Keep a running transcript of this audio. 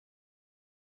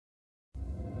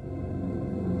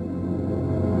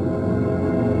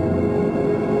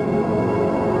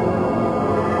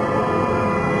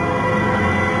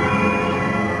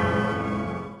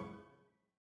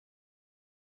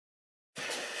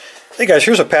Hey guys,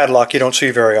 here's a padlock you don't see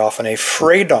very often, a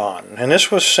Fradon, and this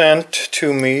was sent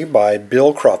to me by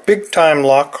Bill Croft. Big time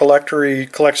lock collector. He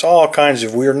collects all kinds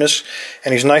of weirdness,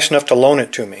 and he's nice enough to loan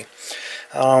it to me.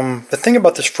 The thing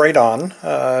about this Fradon,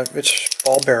 it's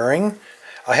ball bearing.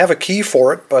 I have a key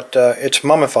for it, but it's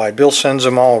mummified. Bill sends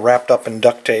them all wrapped up in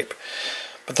duct tape.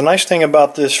 But the nice thing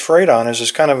about this Fradon is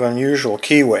it's kind of an unusual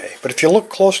keyway. But if you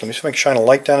look closely, let me see if I can shine a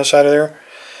light down the side of there.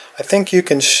 I think you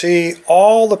can see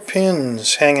all the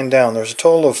pins hanging down. There's a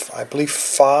total of, I believe,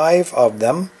 5 of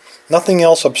them. Nothing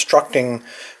else obstructing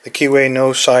the keyway,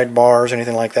 no sidebars,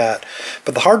 anything like that.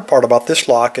 But the hard part about this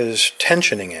lock is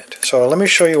tensioning it. So let me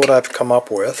show you what I've come up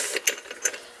with.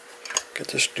 Get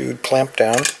this dude clamped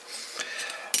down.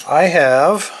 I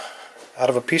have, out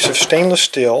of a piece of stainless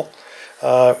steel,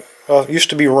 well, it used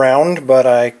to be round, but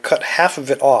I cut half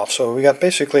of it off. So we got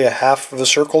basically a half of a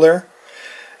circle there.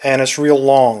 And it's real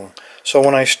long. So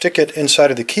when I stick it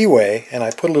inside of the keyway and I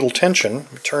put a little tension,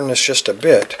 turn this just a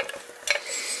bit,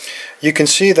 you can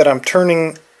see that I'm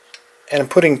turning and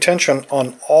putting tension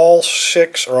on all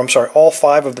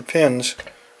 5 of the pins,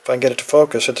 if I can get it to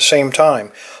focus, at the same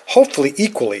time. Hopefully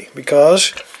equally,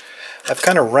 because I've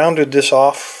kind of rounded this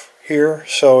off here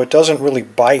so it doesn't really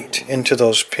bite into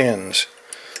those pins.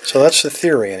 So that's the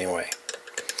theory anyway.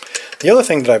 The other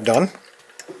thing that I've done,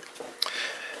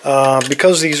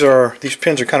 because these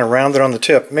pins are kind of rounded on the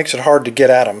tip, it makes it hard to get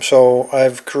at them. So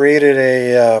I've created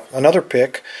another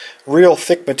pick, real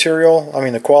thick material. I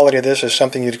mean, the quality of this is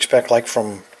something you'd expect like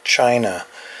from China.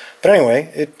 But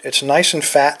anyway, it's nice and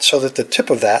fat so that the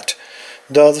tip of that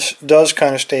does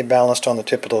kind of stay balanced on the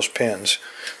tip of those pins.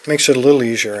 Makes it a little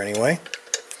easier anyway.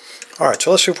 Alright, so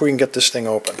let's see if we can get this thing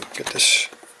open. Get this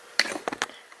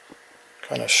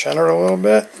kind of centered a little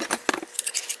bit.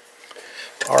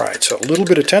 Alright, so a little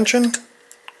bit of tension,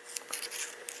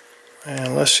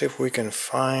 and let's see if we can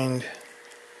find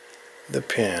the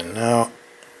pin. Now,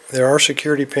 there are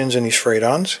security pins in these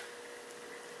Fradons,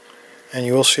 and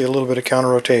you will see a little bit of counter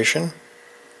rotation.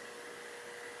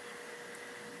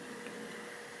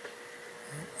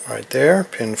 Right there,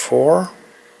 pin 4.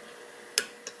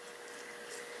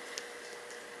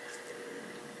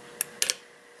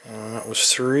 That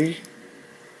was 3.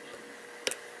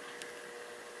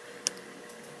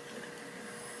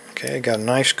 Okay, got a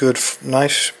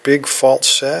nice big fault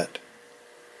set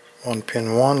on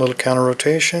pin 1, little counter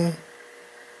rotation,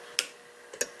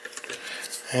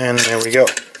 and there we go.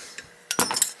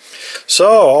 So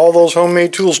all those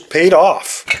homemade tools paid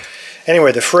off.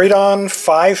 Anyway, the Fradon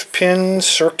 5-pin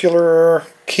circular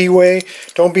keyway,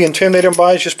 don't be intimidated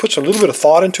by it, just put a little bit of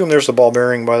thought into them. There's the ball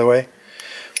bearing, by the way.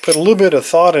 Put a little bit of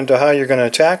thought into how you're going to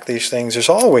attack these things. There's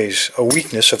always a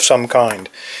weakness of some kind,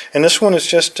 and this one is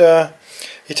just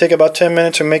you take about 10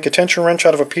 minutes and make a tension wrench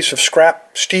out of a piece of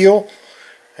scrap steel,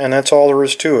 and that's all there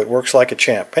is to it. Works like a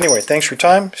champ. Anyway, thanks for your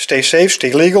time. Stay safe,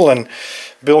 stay legal, and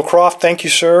Bill Croft, thank you,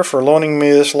 sir, for loaning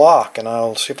me this lock, and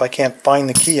I'll see if I can't find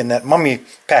the key in that mummy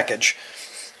package.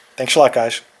 Thanks a lot,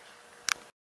 guys.